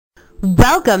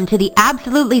Welcome to the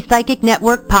Absolutely Psychic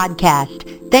Network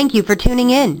podcast. Thank you for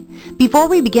tuning in. Before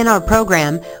we begin our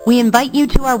program, we invite you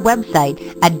to our website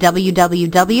at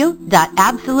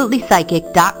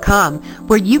www.absolutelypsychic.com,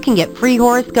 where you can get free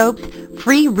horoscopes,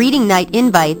 free reading night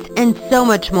invites, and so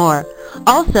much more.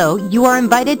 Also, you are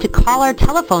invited to call our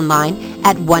telephone line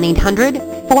at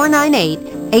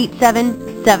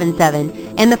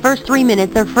 1-800-498-8777, and the first 3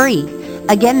 minutes are free.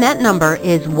 Again, that number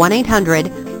is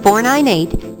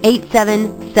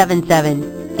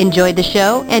 1-800-498-8777. Enjoy the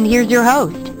show, and here's your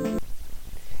host.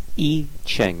 I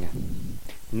Ching.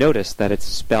 Notice that it's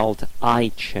spelled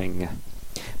I Ching.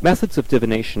 Methods of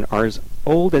divination are as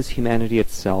old as humanity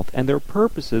itself, and their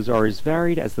purposes are as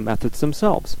varied as the methods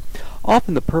themselves.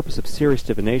 Often the purpose of serious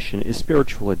divination is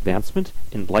spiritual advancement,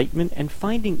 enlightenment, and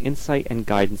finding insight and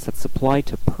guidance that supply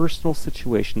to personal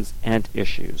situations and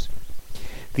issues.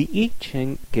 The I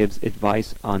Ching gives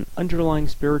advice on underlying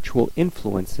spiritual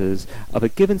influences of a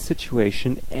given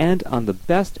situation and on the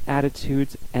best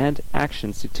attitudes and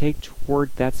actions to take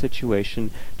toward that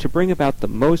situation to bring about the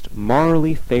most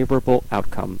morally favorable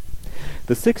outcome.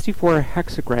 The 64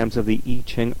 hexagrams of the I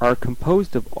Ching are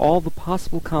composed of all the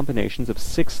possible combinations of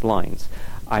 6 lines,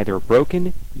 either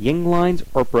broken yin lines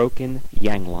or broken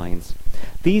yang lines.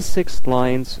 These 6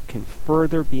 lines can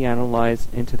further be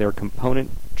analyzed into their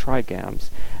component trigrams,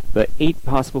 the 8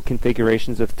 possible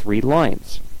configurations of 3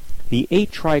 lines. The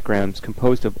 8 trigrams,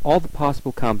 composed of all the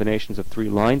possible combinations of 3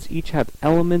 lines, each have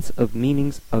elements of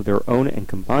meanings of their own and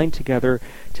combine together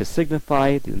to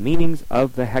signify the meanings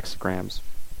of the hexagrams.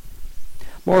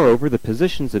 Moreover, the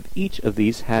positions of each of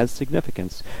these has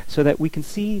significance, so that we can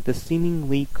see the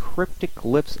seemingly cryptic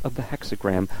glyphs of the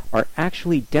hexagram are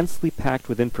actually densely packed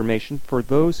with information for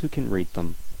those who can read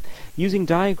them. Using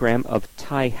diagram of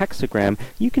Tai hexagram,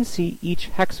 you can see each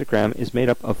hexagram is made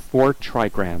up of 4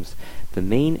 trigrams. The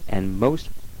main and most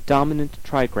dominant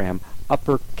trigram,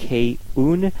 upper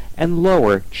K-un and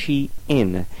lower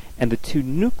Chi-in, and the 2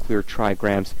 nuclear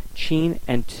trigrams, Chin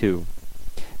and Tu.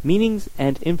 Meanings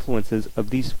and influences of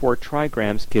these 4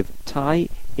 trigrams give Tai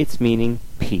its meaning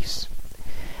peace.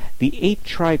 The 8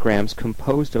 trigrams,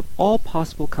 composed of all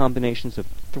possible combinations of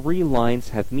 3 lines,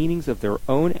 have meanings of their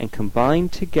own and combine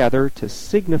together to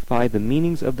signify the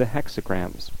meanings of the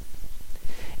hexagrams.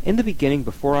 In the beginning,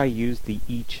 before I used the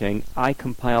I Ching, I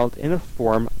compiled in a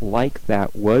form like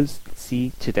that was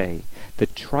see today. The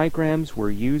trigrams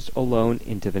were used alone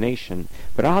in divination,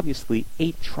 but obviously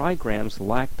 8 trigrams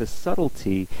lack the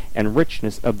subtlety and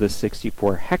richness of the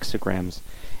 64 hexagrams.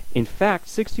 In fact,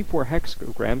 64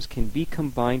 hexagrams can be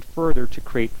combined further to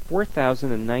create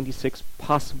 4,096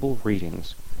 possible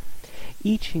readings.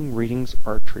 I Ching readings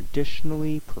are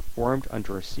traditionally performed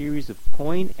under a series of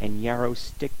coin and yarrow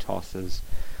stick tosses,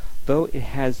 though it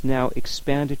has now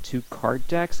expanded to card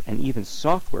decks and even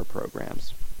software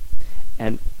programs.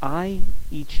 An I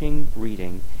Ching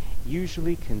reading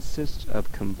usually consists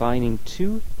of combining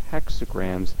 2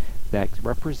 hexagrams that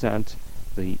represent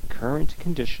the current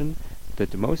condition, the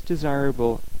most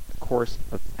desirable course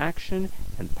of action,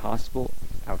 and possible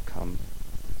outcome.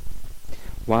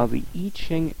 While the I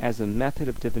Ching as a method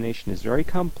of divination is very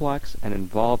complex and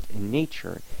involved in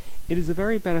nature, it is a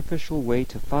very beneficial way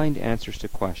to find answers to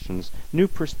questions, new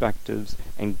perspectives,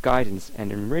 and guidance,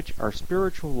 and enrich our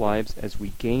spiritual lives as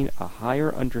we gain a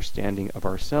higher understanding of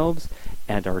ourselves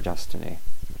and our destiny.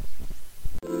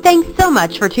 Thanks so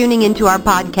much for tuning into our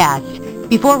podcast.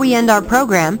 Before we end our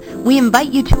program, we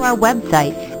invite you to our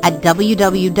website at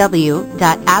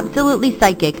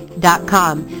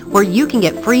www.absolutelypsychic.com, where you can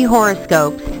get free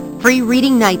horoscopes, free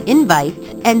reading night invites,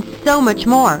 and so much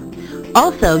more.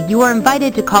 Also, you are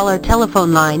invited to call our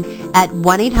telephone line at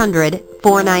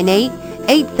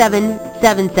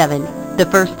 1-800-498-8777. The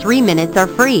first 3 minutes are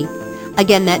free.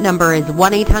 Again, that number is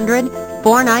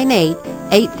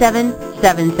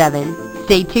 1-800-498-8777.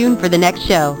 Stay tuned for the next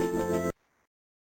show.